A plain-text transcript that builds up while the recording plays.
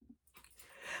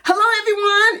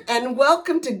everyone, and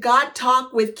welcome to God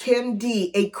Talk with Kim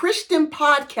D, a Christian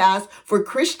podcast for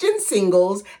Christian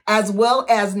singles as well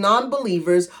as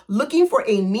non-believers looking for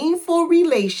a meaningful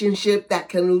relationship that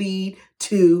can lead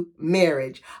to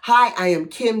marriage. Hi, I am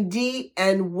Kim D,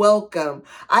 and welcome.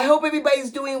 I hope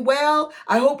everybody's doing well.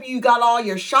 I hope you got all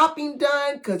your shopping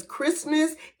done because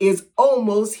Christmas is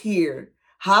almost here.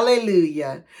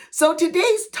 Hallelujah. So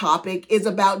today's topic is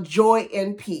about joy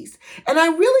and peace. And I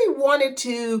really wanted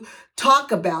to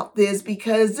talk about this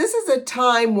because this is a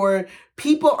time where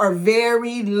people are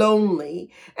very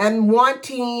lonely and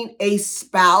wanting a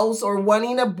spouse or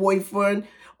wanting a boyfriend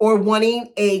or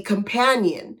wanting a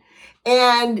companion.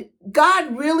 And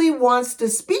God really wants to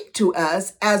speak to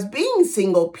us as being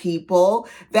single people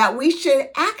that we should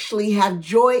actually have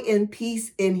joy and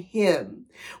peace in Him.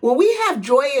 When we have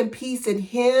joy and peace in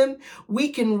Him, we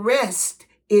can rest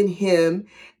in Him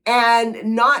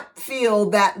and not feel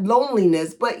that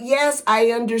loneliness. But yes,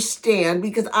 I understand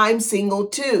because I'm single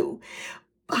too.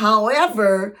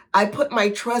 However, I put my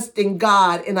trust in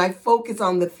God and I focus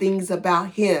on the things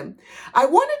about Him. I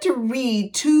wanted to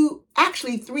read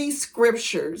three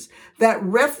scriptures that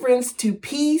reference to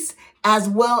peace as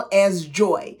well as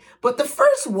joy. But the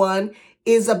first one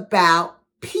is about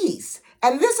peace.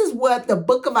 And this is what the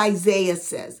book of Isaiah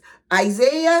says.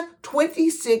 Isaiah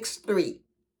 26:3.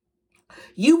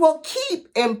 You will keep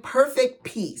in perfect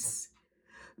peace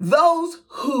those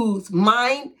whose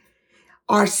mind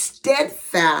are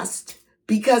steadfast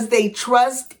because they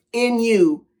trust in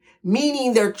you,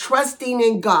 meaning they're trusting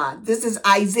in God. This is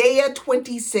Isaiah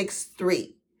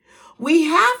 26:3. We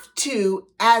have to,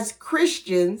 as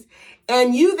Christians,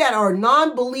 and you that are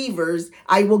non-believers,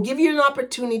 I will give you an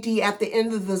opportunity at the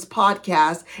end of this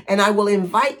podcast, and I will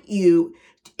invite you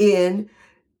in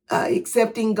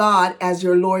accepting God as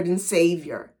your Lord and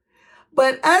Savior.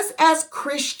 But us as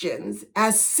Christians,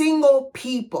 as single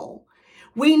people,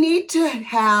 we need to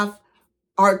have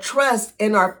our trust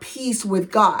and our peace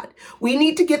with God. We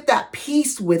need to get that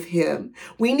peace with Him.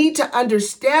 We need to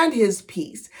understand His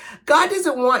peace. God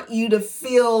doesn't want you to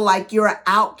feel like you're an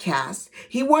outcast.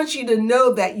 He wants you to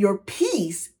know that your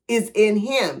peace is in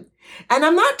Him. And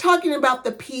I'm not talking about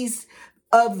the peace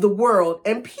of the world.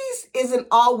 And peace isn't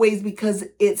always because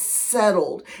it's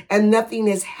settled and nothing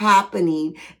is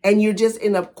happening and you're just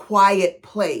in a quiet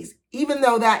place. Even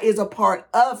though that is a part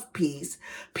of peace,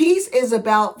 peace is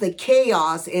about the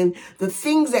chaos and the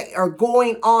things that are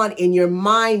going on in your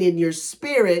mind and your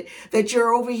spirit that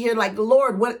you're over here like,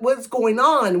 Lord, what's going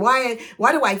on? Why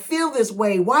do I feel this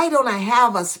way? Why don't I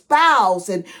have a spouse?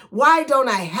 And why don't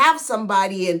I have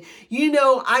somebody? And,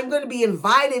 I'm going to be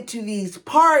invited to these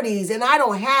parties and I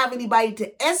don't have anybody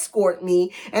to escort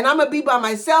me and I'm going to be by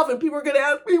myself and people are going to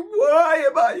ask me, why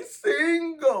am I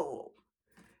single?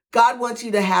 God wants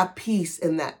you to have peace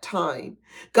in that time.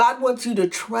 God wants you to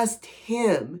trust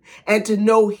Him and to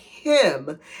know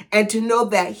Him and to know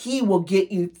that He will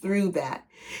get you through that.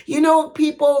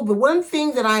 People, the one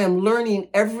thing that I am learning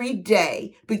every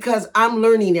day, because I'm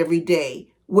learning every day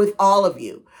with all of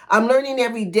you, I'm learning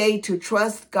every day to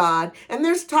trust God. And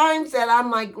there's times that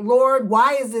I'm like, Lord,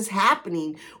 why is this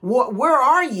happening? Where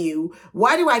are you?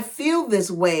 Why do I feel this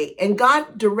way? And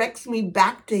God directs me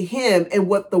back to Him and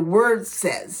what the Word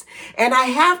says. And I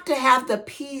have to have the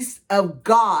peace of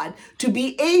God to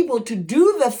be able to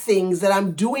do the things that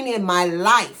I'm doing in my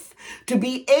life, to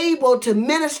be able to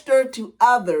minister to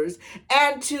others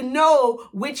and to know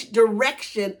which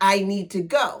direction I need to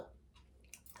go.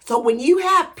 So when you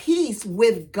have peace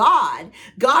with God,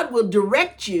 God will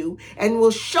direct you and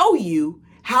will show you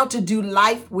how to do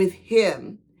life with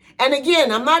Him. And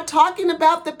again, I'm not talking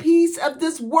about the peace of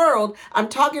this world. I'm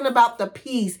talking about the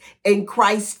peace in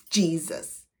Christ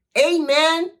Jesus.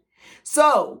 Amen.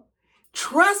 So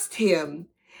trust Him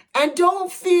and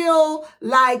don't feel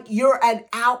like you're an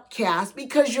outcast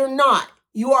because you're not.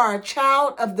 You are a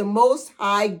child of the Most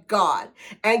High God,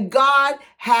 and God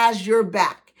has your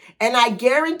back. And I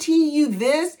guarantee you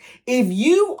this, if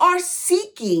you are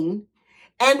seeking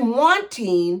and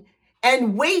wanting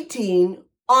and waiting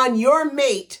on your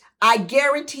mate, I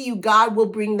guarantee you God will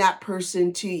bring that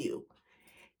person to you.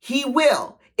 He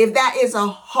will. If that is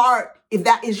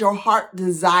your heart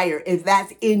desire, if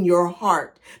that's in your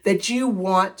heart that you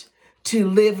want to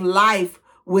live life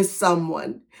with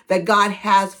someone that God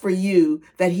has for you,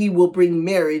 that He will bring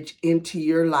marriage into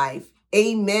your life.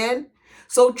 Amen.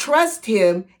 So trust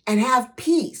Him and have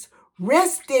peace.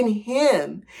 Rest in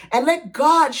Him and let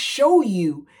God show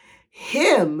you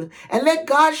Him and let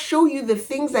God show you the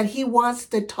things that He wants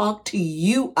to talk to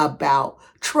you about.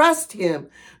 Trust Him.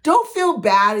 Don't feel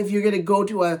bad if you're going to go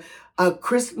to a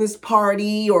Christmas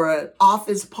party or an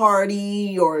office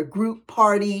party or a group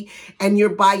party and you're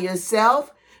by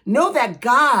yourself, know that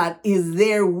God is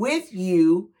there with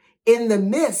you in the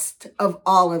midst of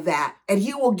all of that, and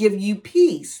he will give you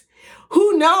peace.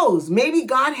 Who knows? Maybe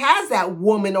God has that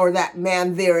woman or that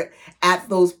man there at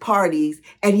those parties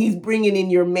and he's bringing in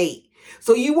your mate.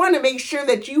 So you want to make sure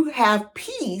that you have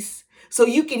peace so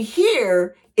you can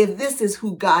hear if this is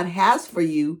who God has for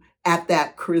you at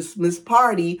that Christmas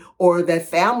party or that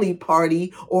family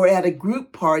party or at a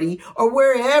group party or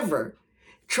wherever.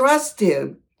 Trust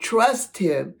him,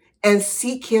 and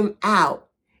seek him out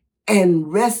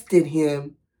and rest in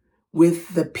him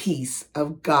with the peace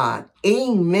of God.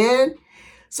 Amen.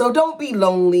 So don't be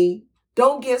lonely.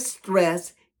 Don't get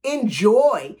stressed.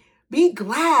 Enjoy. Be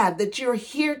glad that you're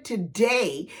here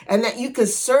today and that you can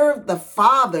serve the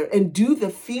Father and do the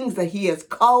things that he has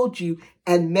called you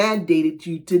and mandated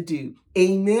you to do.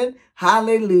 Amen.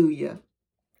 Hallelujah.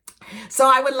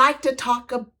 So I would like to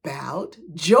talk about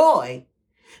joy.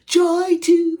 Joy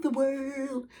to the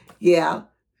world. Yeah,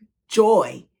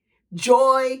 joy.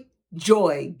 Joy,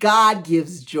 joy. God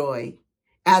gives joy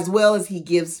as well as he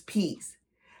gives peace.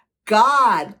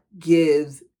 God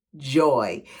gives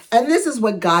joy. And this is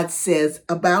what God says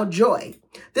about joy.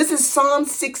 This is Psalm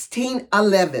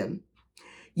 16:11.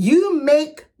 You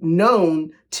make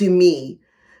known to me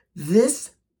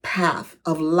this path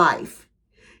of life.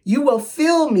 You will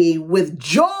fill me with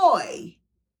joy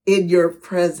in your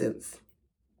presence,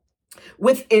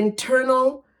 with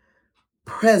internal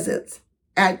presence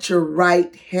at your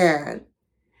right hand.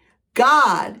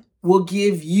 God will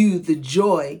give you the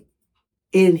joy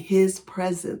in his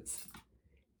presence.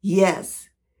 Yes,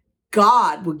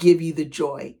 God will give you the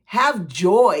joy. Have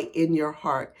joy in your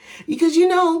heart. Because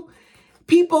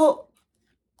people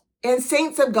and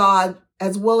saints of God,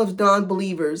 as well as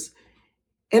non-believers,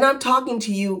 and I'm talking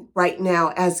to you right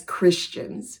now as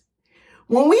Christians,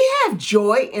 when we have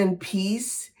joy and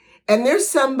peace, and there's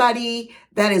somebody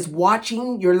that is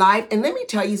watching your life, and let me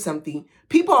tell you something,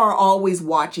 people are always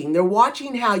watching. They're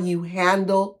watching how you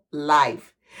handle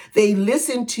life. They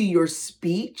listen to your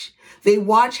speech. They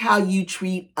watch how you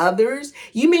treat others.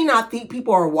 You may not think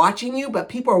people are watching you, but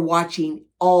people are watching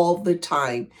all the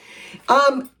time.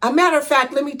 A matter of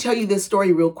fact, let me tell you this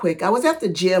story real quick. I was at the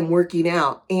gym working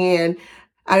out, and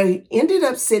I ended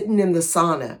up sitting in the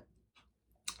sauna.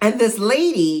 And this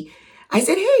lady, I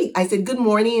said, hey, I said, good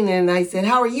morning. And I said,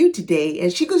 how are you today?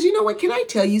 And she goes, you know what, can I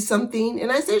tell you something?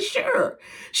 And I said, sure.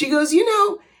 She goes,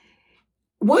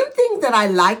 one thing that I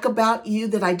like about you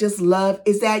that I just love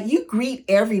is that you greet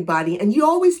everybody and you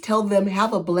always tell them,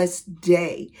 have a blessed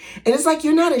day. And it's like,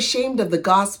 you're not ashamed of the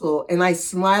gospel. And I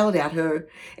smiled at her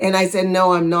and I said,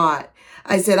 no, I'm not.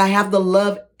 I said, I have the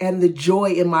love and the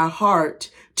joy in my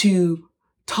heart to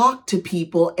talk to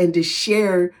people and to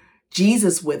share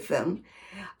Jesus with them.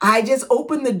 I just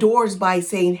open the doors by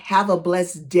saying, have a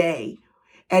blessed day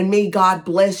and may God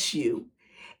bless you.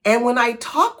 And when I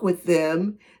talk with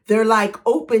them, they're like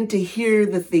open to hear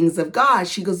the things of God.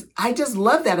 She goes, I just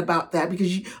love that about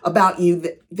you,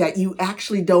 that you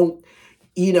actually don't,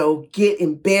 get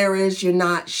embarrassed. You're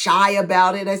not shy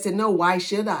about it. I said, no, why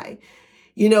should I?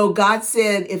 God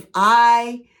said, if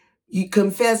you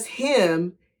confess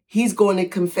him, he's going to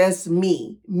confess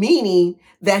me, meaning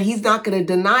that he's not going to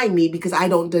deny me because I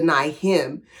don't deny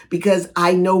him, because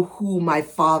I know who my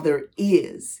Father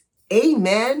is.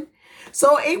 Amen.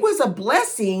 So it was a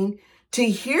blessing to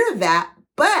hear that.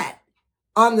 But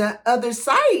on the other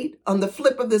side, on the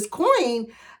flip of this coin,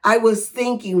 I was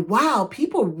thinking, wow,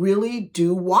 people really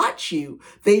do watch you.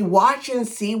 They watch and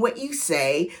see what you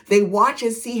say. They watch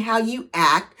and see how you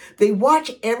act. They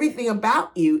watch everything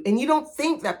about you. And you don't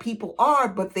think that people are,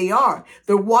 but they are.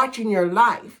 They're watching your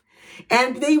life.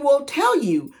 And they will tell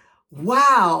you,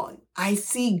 wow, I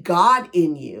see God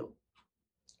in you.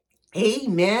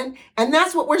 Amen. And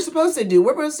that's what we're supposed to do.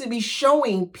 We're supposed to be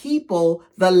showing people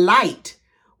the light.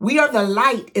 We are the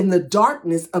light in the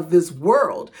darkness of this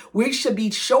world. We should be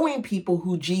showing people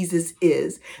who Jesus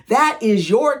is. That is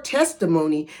your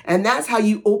testimony. And that's how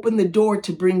you open the door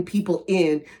to bring people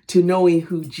in to knowing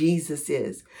who Jesus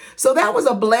is. So that was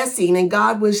a blessing. And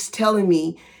God was telling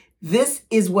me, this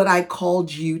is what I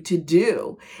called you to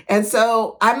do. And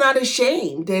so I'm not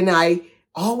ashamed. And I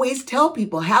always tell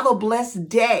people, have a blessed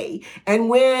day. And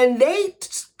when they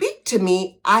speak to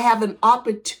me, I have an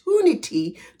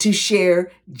opportunity to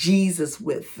share Jesus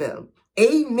with them.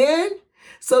 Amen.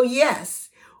 So yes,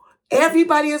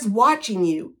 everybody is watching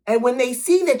you. And when they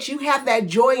see that you have that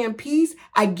joy and peace,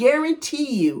 I guarantee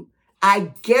you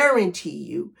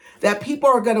that people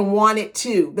are going to want it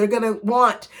too.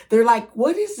 They're like,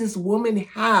 what does this woman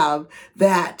have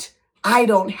that I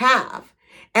don't have.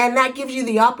 And that gives you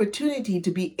the opportunity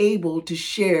to be able to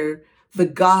share the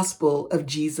gospel of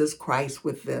Jesus Christ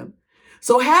with them.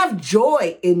 So have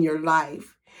joy in your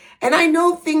life. And I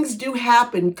know things do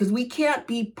happen because we can't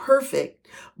be perfect,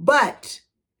 but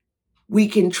we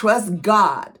can trust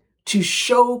God to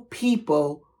show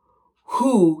people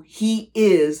who He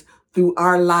is through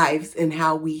our lives and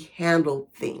how we handle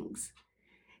things.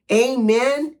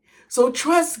 Amen. So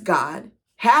trust God,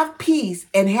 have peace,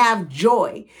 and have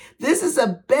joy. This is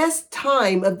the best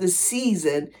time of the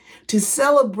season to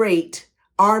celebrate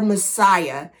our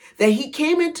Messiah, that He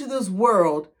came into this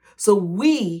world so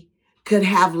we could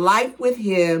have life with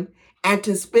Him and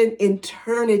to spend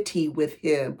eternity with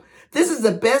Him. This is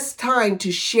the best time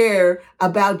to share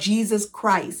about Jesus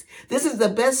Christ. This is the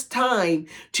best time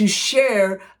to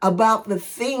share about the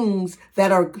things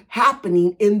that are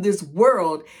happening in this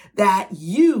world, that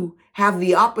you have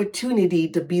the opportunity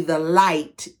to be the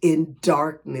light in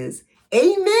darkness.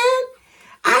 Amen.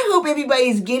 I hope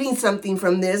everybody's getting something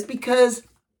from this, because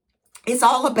it's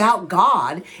all about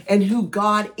God and who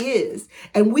God is.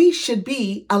 And we should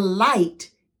be a light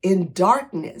in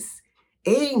darkness.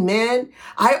 Amen.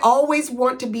 I always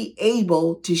want to be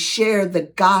able to share the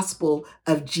gospel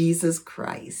of Jesus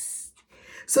Christ.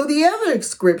 So the other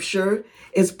scripture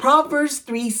is Proverbs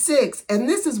 3:6. And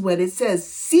this is what it says: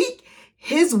 seek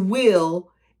His will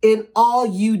in all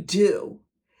you do,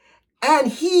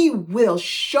 and He will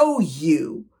show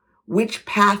you which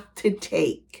path to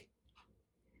take.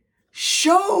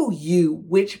 Show you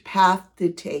which path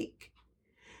to take.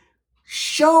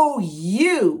 Show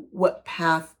you what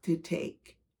path to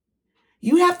take.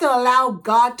 You have to allow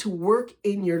God to work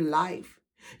in your life.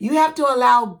 You have to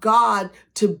allow God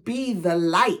to be the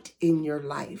light in your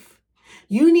life.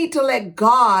 You need to let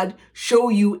God show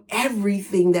you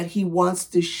everything that He wants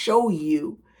to show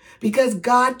you, because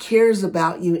God cares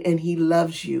about you and He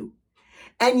loves you.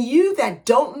 And you that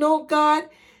don't know God,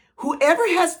 whoever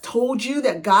has told you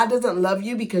that God doesn't love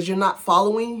you because you're not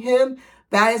following Him,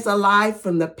 that is a lie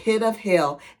from the pit of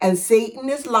hell. And Satan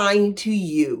is lying to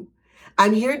you.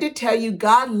 I'm here to tell you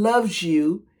God loves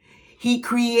you. He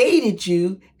created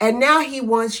you, and now He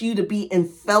wants you to be in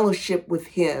fellowship with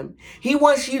Him. He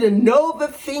wants you to know the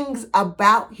things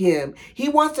about Him. He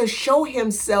wants to show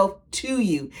Himself to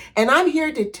you. And I'm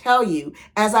here to tell you,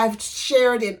 as I've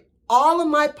shared in all of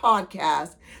my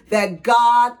podcasts, that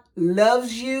God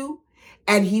loves you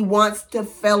and He wants to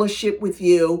fellowship with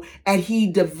you, and He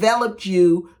developed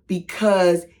you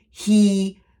because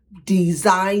He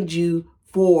designed you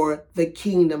for the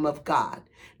kingdom of God.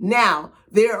 Now,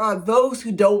 there are those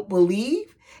who don't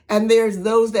believe, and there's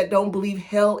those that don't believe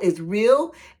hell is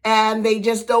real, and they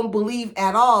just don't believe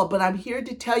at all. But I'm here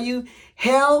to tell you,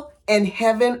 hell and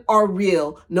heaven are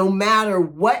real. No matter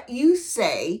what you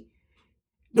say,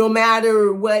 no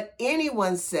matter what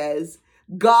anyone says,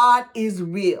 God is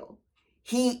real.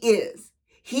 He is.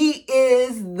 He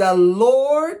is the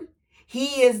Lord.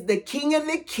 He is the King of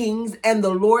the kings and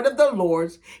the Lord of the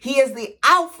lords. He is the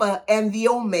Alpha and the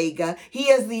Omega. He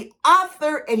is the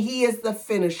author and He is the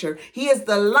finisher. He is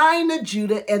the Lion of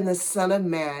Judah and the Son of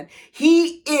Man.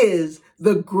 He is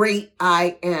the great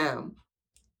I am.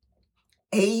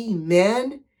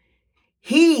 Amen.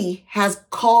 He has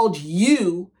called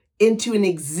you into an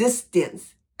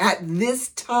existence at this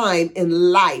time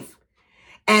in life,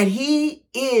 and He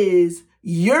is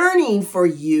yearning for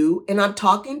you. And I'm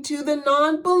talking to the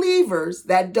non-believers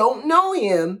that don't know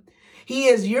Him. He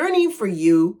is yearning for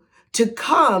you to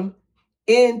come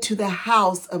into the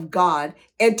house of God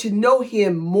and to know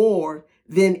Him more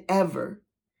than ever.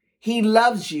 He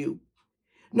loves you.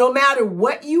 No matter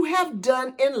what you have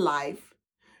done in life,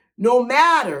 no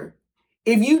matter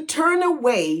if you turn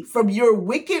away from your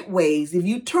wicked ways, if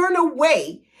you turn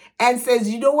away and says,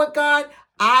 you know what, God,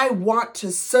 I want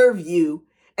to serve you,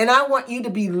 and I want you to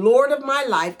be Lord of my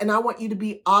life, and I want you to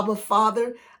be Abba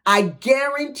Father, I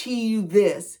guarantee you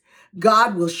this: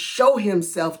 God will show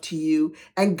Himself to you,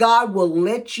 and God will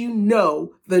let you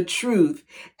know the truth,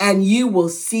 and you will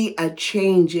see a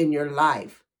change in your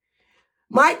life.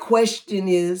 My question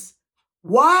is,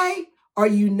 why are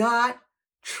you not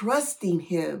trusting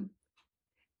Him?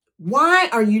 Why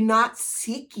are you not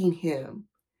seeking Him?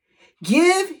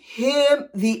 Give Him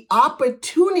the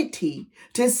opportunity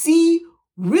to see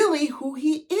really who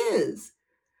He is.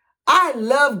 I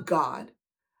love God.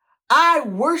 I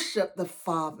worship the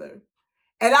Father,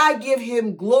 and I give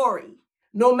Him glory.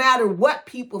 No matter what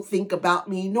people think about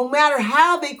me, no matter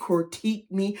how they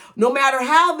critique me, no matter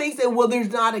how they say, well,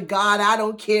 there's not a God, I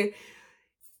don't care.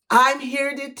 I'm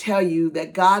here to tell you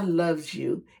that God loves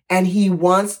you, and He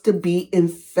wants to be in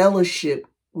fellowship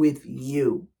with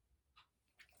you.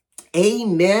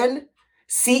 Amen.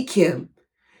 Seek him.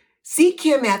 Seek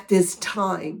him at this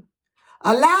time.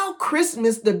 Allow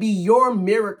Christmas to be your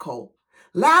miracle.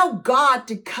 Allow God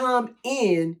to come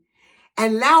in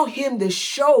and allow him to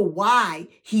show why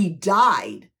he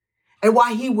died and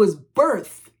why he was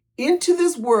birthed into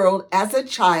this world as a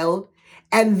child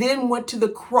and then went to the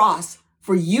cross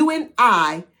for you and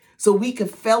I so we could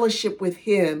fellowship with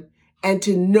him and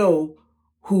to know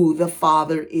who the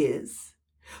Father is.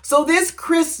 So this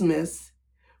Christmas,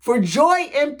 for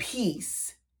joy and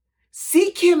peace,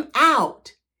 seek him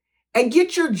out and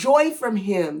get your joy from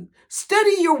him.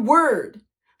 Study your word.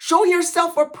 Show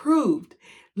yourself approved.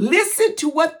 Listen to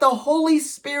what the Holy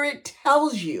Spirit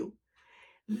tells you.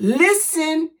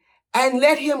 Listen and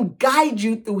let him guide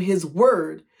you through his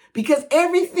word, because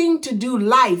everything to do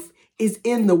life is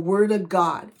in the word of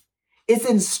God. It's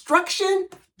instruction,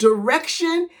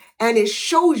 direction, and it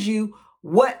shows you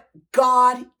what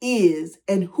God is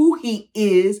and who he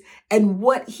is and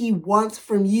what he wants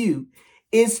from you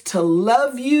is to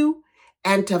love you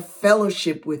and to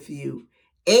fellowship with you.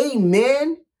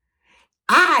 Amen.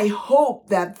 I hope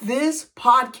that this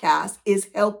podcast is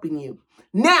helping you.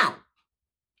 Now,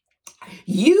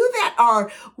 you that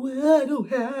are, well, I don't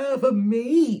have a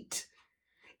mate,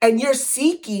 and you're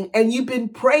seeking and you've been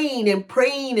praying and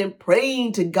praying and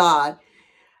praying to God,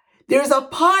 there's a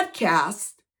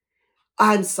podcast.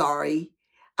 I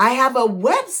have a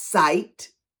website,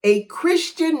 a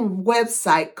Christian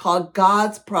website called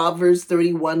God's Proverbs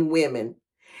 31 Women.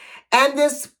 And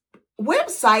this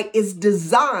website is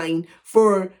designed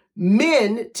for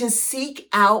men to seek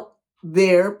out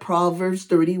their Proverbs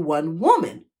 31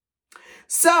 woman.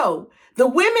 So the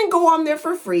women go on there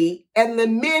for free and the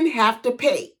men have to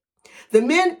pay. The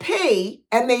men pay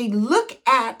and they look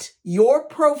at your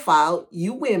profile,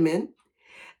 you women,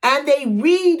 and they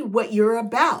read what you're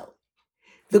about,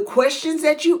 the questions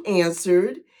that you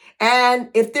answered. And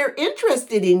if they're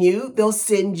interested in you, they'll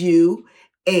send you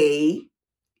a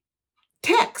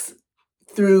text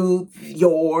through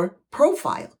your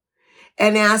profile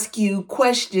and ask you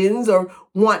questions or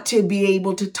want to be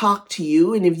able to talk to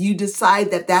you. And if you decide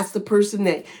that that's the person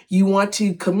that you want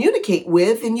to communicate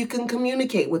with, then you can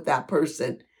communicate with that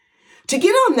person. To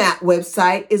get on that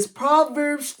website is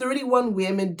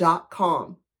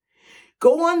proverbs31women.com.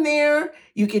 Go on there.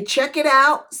 You can check it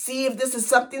out. See if this is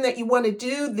something that you want to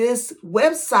do. This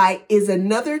website is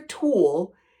another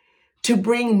tool to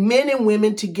bring men and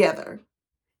women together.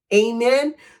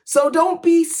 Amen. So don't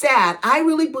be sad. I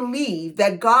really believe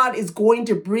that God is going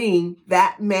to bring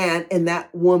that man and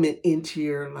that woman into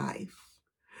your life.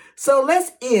 So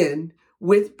let's end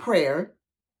with prayer.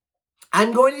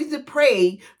 I'm going to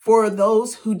pray for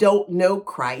those who don't know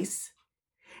Christ.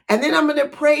 And then I'm going to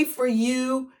pray for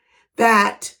you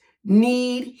that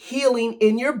need healing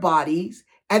in your bodies.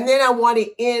 And then I want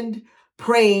to end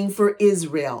praying for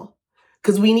Israel,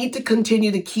 because we need to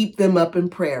continue to keep them up in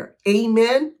prayer.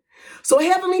 Amen. So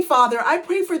Heavenly Father, I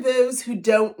pray for those who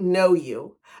don't know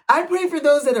you. I pray for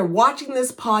those that are watching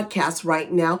this podcast right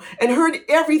now and heard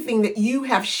everything that you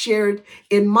have shared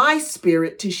in my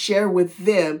spirit to share with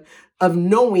them of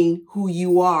knowing who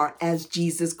you are as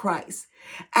Jesus Christ,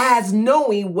 as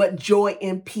knowing what joy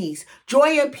and peace.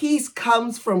 Joy and peace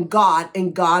comes from God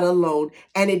and God alone,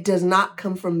 and it does not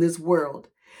come from this world.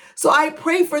 So I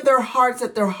pray for their hearts,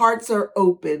 that their hearts are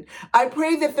open. I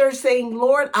pray that they're saying,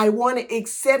 Lord, I want to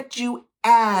accept you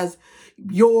as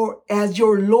your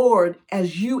Lord,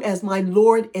 as my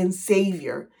Lord and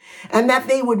Savior, and that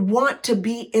they would want to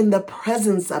be in the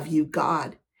presence of you,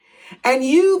 God. And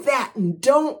you that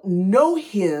don't know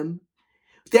him,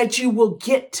 that you will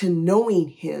get to knowing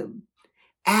him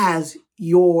as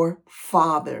your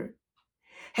Father.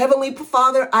 Heavenly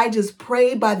Father, I just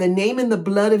pray by the name and the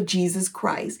blood of Jesus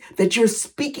Christ that you're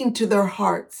speaking to their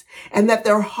hearts and that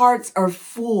their hearts are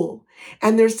full.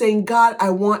 And they're saying, God,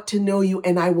 I want to know you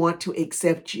and I want to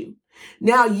accept you.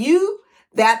 Now, you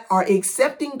that are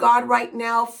accepting God right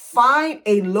now, find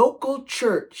a local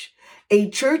church, a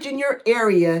church in your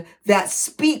area that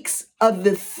speaks of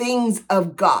the things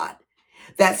of God,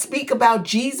 that speak about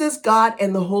Jesus, God,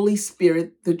 and the Holy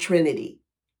Spirit, the Trinity.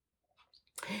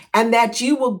 And that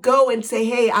you will go and say,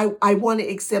 hey, I want to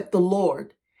accept the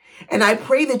Lord. And I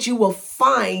pray that you will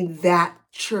find that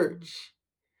church.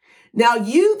 Now,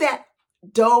 you that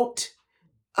don't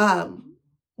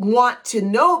want to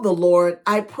know the Lord,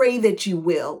 I pray that you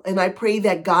will. And I pray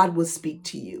that God will speak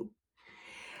to you.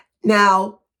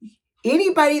 Now,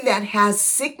 anybody that has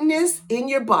sickness in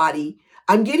your body,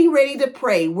 I'm getting ready to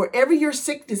pray. Wherever your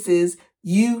sickness is,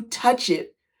 you touch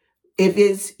it. If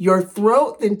it's your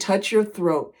throat, then touch your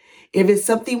throat. If it's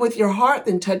something with your heart,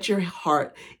 then touch your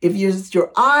heart. If it's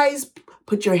your eyes,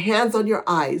 put your hands on your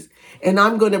eyes. And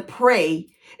I'm going to pray.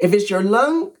 If it's your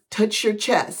lung, touch your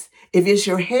chest. If it's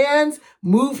your hands,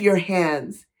 move your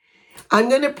hands. I'm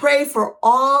going to pray for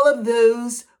all of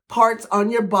those parts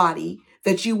on your body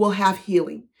that you will have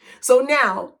healing. So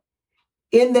now,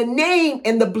 in the name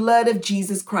and the blood of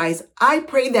Jesus Christ, I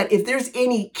pray that if there's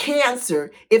any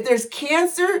cancer, if there's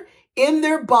cancer in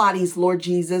their bodies, Lord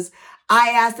Jesus,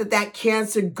 I ask that that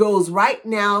cancer goes right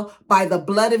now by the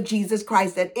blood of Jesus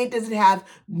Christ, that it doesn't have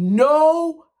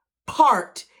no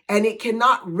part and it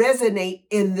cannot resonate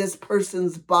in this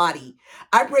person's body.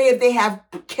 I pray if they have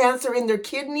cancer in their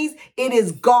kidneys, it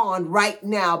is gone right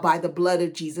now by the blood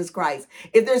of Jesus Christ.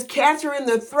 If there's cancer in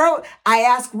their throat, I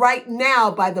ask right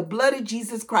now by the blood of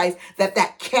Jesus Christ that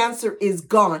that cancer is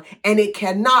gone and it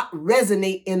cannot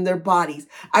resonate in their bodies.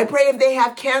 I pray if they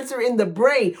have cancer in the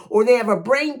brain or they have a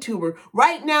brain tumor,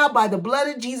 right now by the blood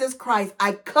of Jesus Christ,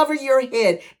 I cover your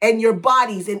head and your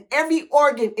bodies and every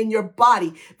organ in your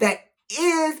body that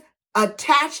is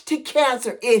attached to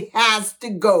cancer. It has to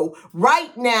go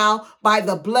right now by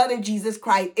the blood of Jesus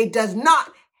Christ. It does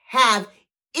not have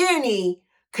any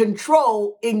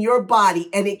control in your body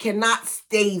and it cannot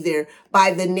stay there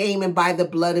by the name and by the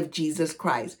blood of Jesus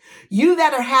Christ. You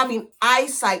that are having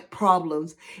eyesight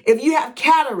problems, if you have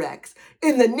cataracts,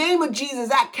 in the name of Jesus,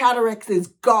 that cataract is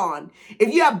gone.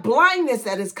 If you have blindness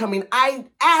that is coming, I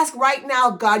ask right now,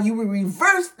 God, you will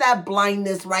reverse that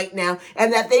blindness right now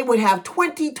and that they would have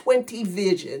 20/20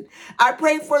 vision. I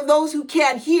pray for those who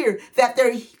can't hear that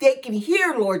they can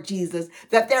hear, Lord Jesus,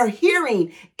 that their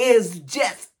hearing is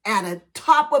just at the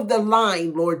top of the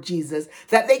line, Lord Jesus,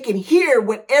 that they can hear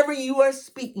whatever you are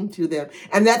speaking to them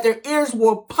and that their ears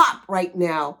will pop right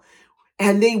now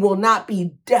and they will not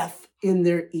be deaf in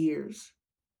their ears.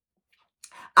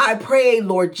 I pray,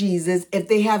 Lord Jesus, if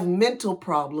they have mental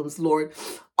problems, Lord,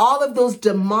 all of those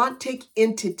demonic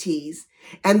entities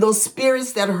and those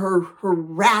spirits that are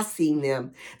harassing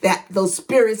them, that those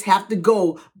spirits have to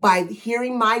go by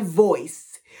hearing my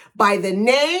voice, by the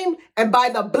name and by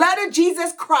the blood of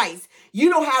Jesus Christ. You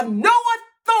don't have no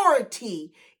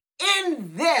authority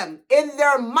in them, in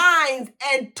their minds,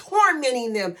 and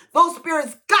tormenting them. Those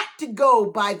spirits got to go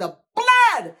by the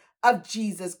blood of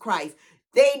Jesus Christ.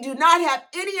 They do not have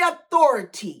any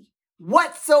authority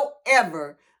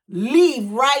whatsoever.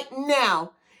 Leave right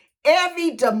now. Every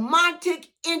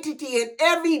demonic entity and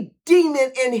every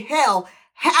demon in hell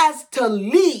has to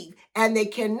leave, and they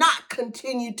cannot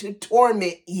continue to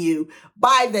torment you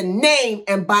by the name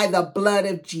and by the blood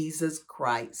of Jesus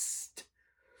Christ.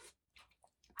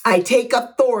 I take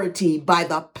authority by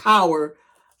the power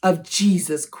of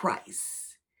Jesus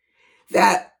Christ,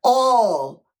 that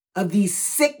all of these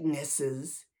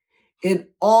sicknesses and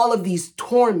all of these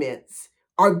torments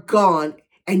are gone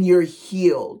and you're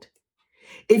healed.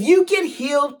 If you get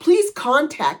healed, please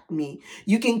contact me.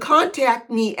 You can contact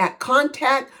me at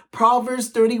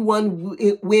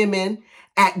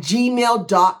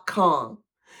contactproverbs31women@gmail.com.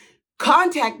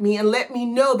 Contact me and let me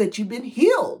know that you've been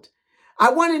healed.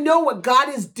 I want to know what God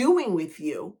is doing with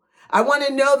you. I want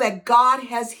to know that God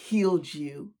has healed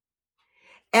you.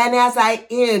 And as I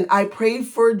end, I pray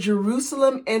for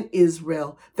Jerusalem and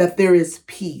Israel that there is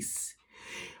peace.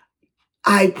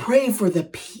 I pray for the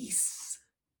peace.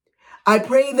 I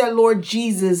pray that, Lord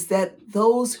Jesus, that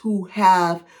those who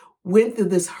have went through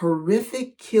this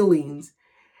horrific killings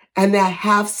and that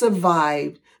have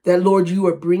survived, that, Lord, you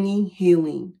are bringing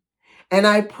healing. And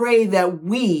I pray that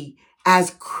we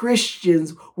as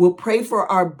Christians will pray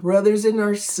for our brothers and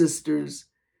our sisters,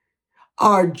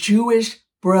 our Jewish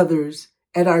brothers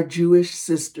and our Jewish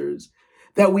sisters,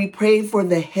 that we pray for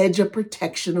the hedge of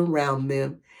protection around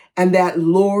them, and that,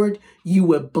 Lord, you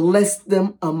would bless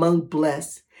them among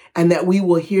blessed, and that we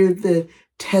will hear the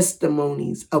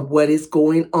testimonies of what is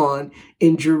going on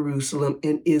in Jerusalem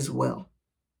and Israel.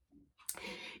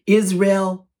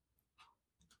 Israel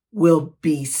will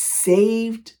be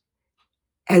saved,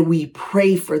 and we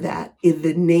pray for that in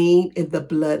the name and the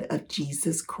blood of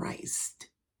Jesus Christ.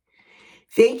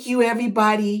 Thank you,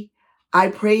 everybody. I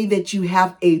pray that you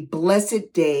have a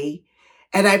blessed day,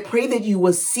 and I pray that you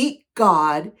will seek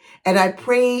God, and I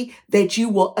pray that you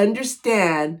will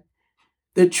understand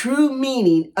the true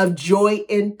meaning of joy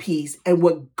and peace and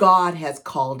what God has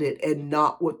called it and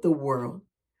not what the world.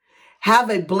 Have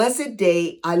a blessed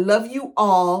day. I love you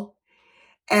all.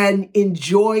 And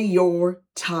enjoy your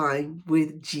time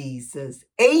with Jesus.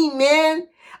 Amen.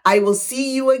 I will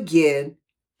see you again.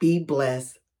 Be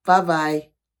blessed. Bye-bye.